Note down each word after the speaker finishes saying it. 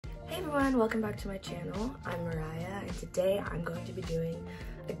everyone, welcome back to my channel. I'm Mariah and today I'm going to be doing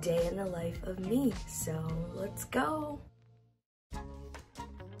a day in the life of me. So let's go.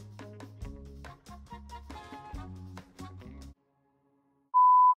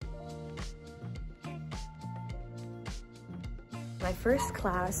 My first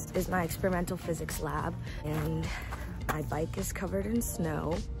class is my experimental physics lab and my bike is covered in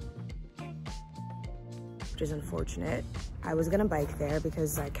snow, which is unfortunate. I was gonna bike there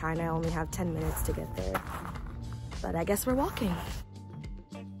because I kinda only have 10 minutes to get there, but I guess we're walking.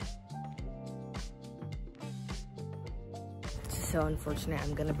 It's so unfortunate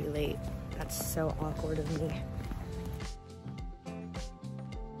I'm gonna be late. That's so awkward of me.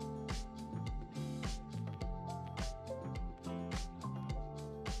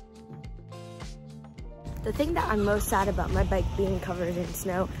 The thing that I'm most sad about my bike being covered in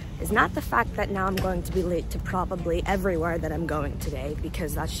snow is not the fact that now I'm going to be late to probably everywhere that I'm going today,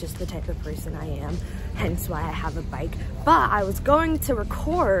 because that's just the type of person I am, hence why I have a bike. But I was going to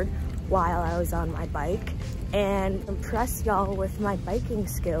record while I was on my bike and impress y'all with my biking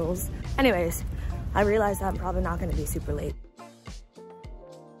skills. Anyways, I realized that I'm probably not gonna be super late.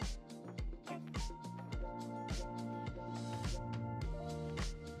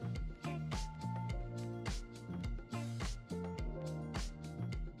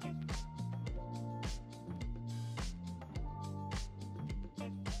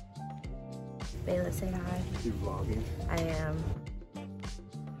 Bayla, say hi. You vlogging? I am.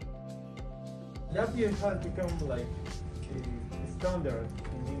 Zapier has become like a standard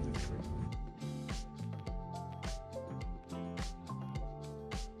in the industry.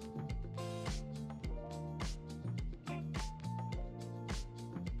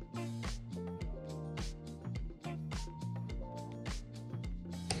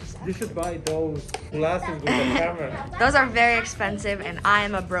 You should buy those glasses with a camera. Those are very expensive and I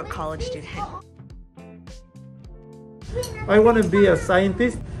am a broke college student. I want to be a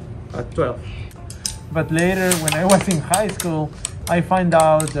scientist at 12. But later, when I was in high school, I found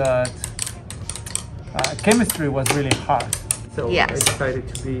out that chemistry was really hard. So yes. I decided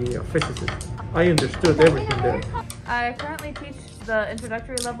to be a physicist. I understood everything there. I currently teach the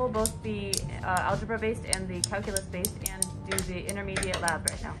introductory level, both the algebra-based and the calculus-based, and do the intermediate lab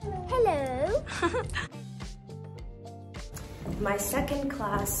right now. Hello! My second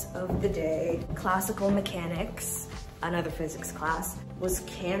class of the day, classical mechanics, another physics class, was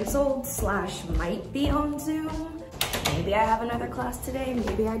canceled / might be on Zoom. Maybe I have another class today,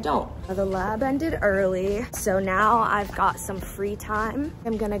 maybe I don't. The lab ended early, so now I've got some free time.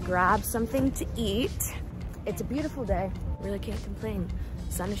 I'm gonna grab something to eat. It's a beautiful day, really can't complain.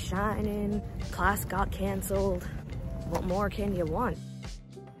 Sun is shining, class got canceled. What more can you want?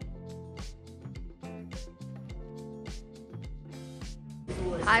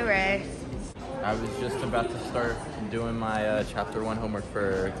 Hi, Ray. I was just about to start doing my chapter 1 homework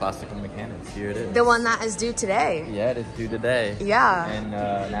for classical mechanics. Here it is. The one that is due today. Yeah, it is due today. Yeah. And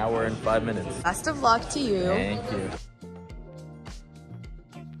now we're in 5 minutes. Best of luck to you. Thank you.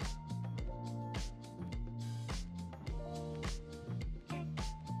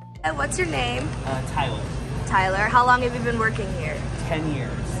 What's your name? Tyler. Tyler. How long have you been working here? 10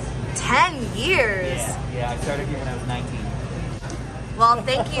 years. 10 years? Yeah, I started here when I was 19. Well,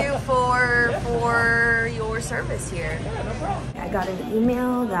 thank you for your service here. Yeah, no problem. I got an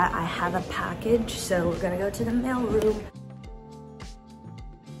email that I have a package, so we're gonna go to the mail room.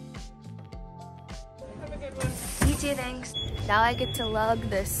 Have a good one. You too, thanks. Now I get to lug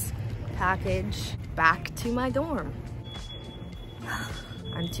this package back to my dorm.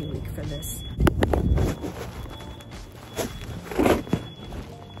 I'm too weak for this.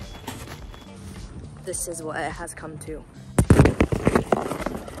 This is what it has come to.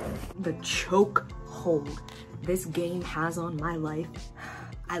 The choke hold this game has on my life.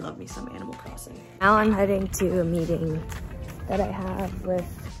 I love me some Animal Crossing. Now I'm heading to a meeting that I have with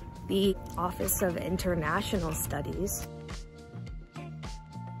the Office of International Studies.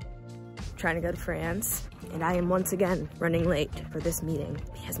 Trying to go to France, and I am once again running late for this meeting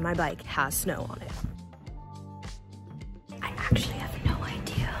because my bike has snow on it. I actually have no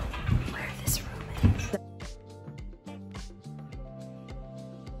idea where this room is.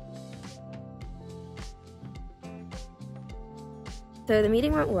 So the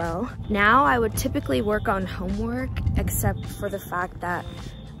meeting went well. Now I would typically work on homework, except for the fact that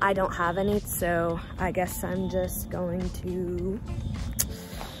I don't have any, so I guess I'm just going to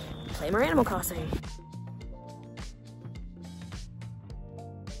play more Animal Crossing.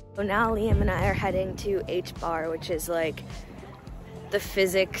 So now Liam and I are heading to H-Bar, which is like the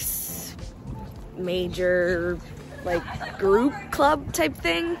physics major like group club type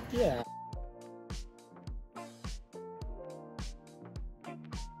thing. Yeah.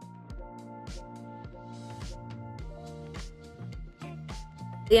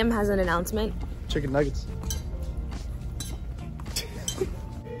 Liam has an announcement. Chicken nuggets.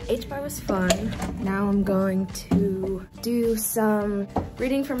 H-bar was fun. Now I'm going to do some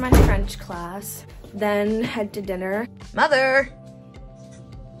reading for my French class, then head to dinner. Mother!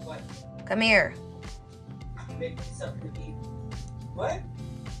 What? Come here. Make something to eat. What?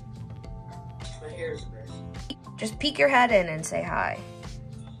 My hair is a mess. Just peek your head in and say hi.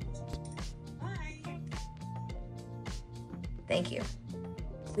 Hi. Thank you.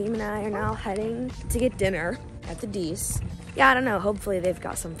 Liam and I are now heading to get dinner at the D's. Yeah, I don't know. Hopefully they've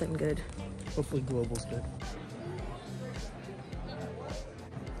got something good. Hopefully Global's good.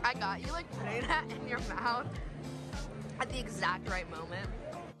 I got you like putting that in your mouth at the exact right moment.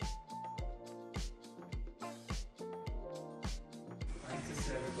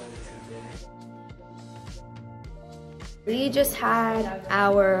 We just had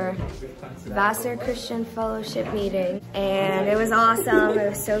our Vassar Christian Fellowship meeting and it was awesome. It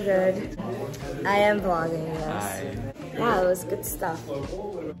was so good. I am vlogging this. Yeah, it was good stuff.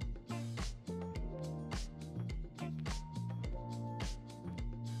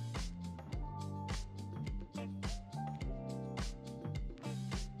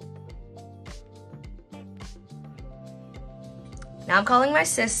 Now I'm calling my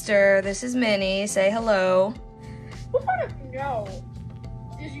sister. This is Minnie. Say hello. No,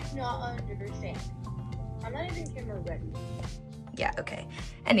 this is not understand. I'm not even camera ready. Yeah, okay.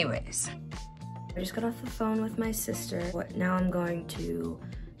 Anyways, I just got off the phone with my sister. Now I'm going to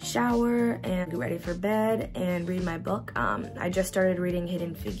shower and get ready for bed and read my book. I just started reading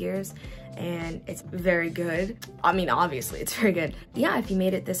Hidden Figures and it's very good. I mean, obviously it's very good. Yeah, if you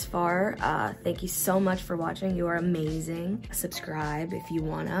made it this far, thank you so much for watching. You are amazing. Subscribe if you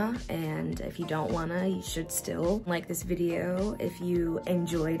wanna, and if you don't wanna, you should still like this video if you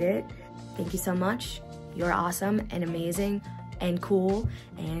enjoyed it. Thank you so much. You're awesome and amazing and cool.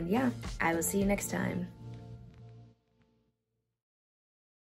 And yeah, I will see you next time.